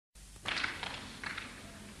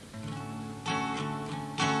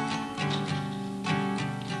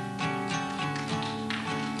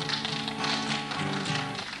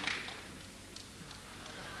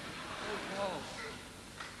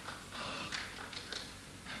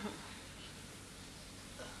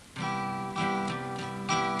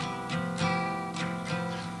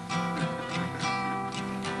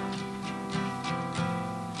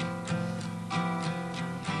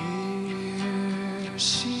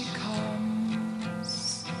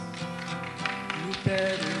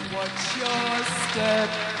better watch your step.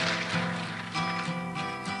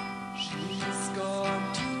 She's going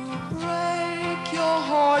to break your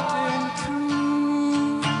heart in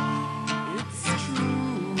two. It's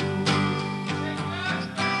true.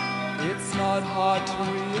 It's not hard to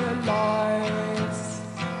realize.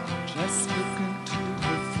 Just look into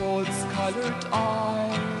her false-colored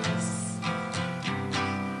eyes.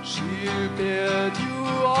 She'll build you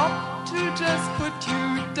up to just put you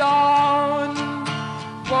down.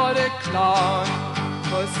 What a clown,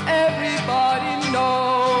 'cause everybody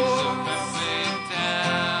knows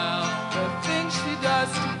the things she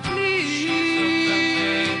does to please.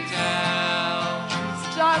 She's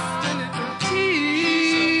just a little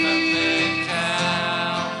tease.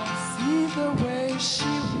 See the way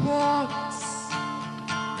she walks,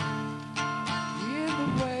 hear the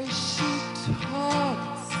way she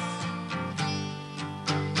talks.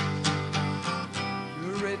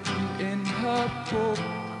 You're written in her book.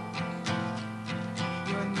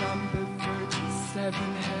 You're number 37,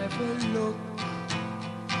 have a look.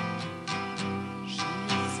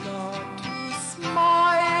 She's got to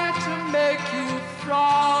smile to make you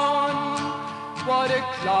frown. What a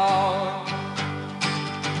clown.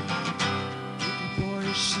 Little boy,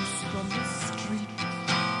 she's from the street.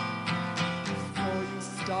 Before you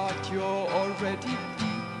start, you're already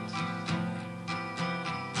beat.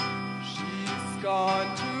 She's gone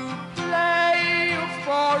to play you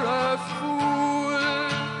for a fool.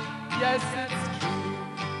 Yes, it's true,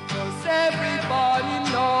 'cause everybody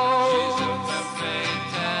knows the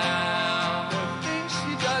things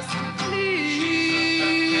she does to please.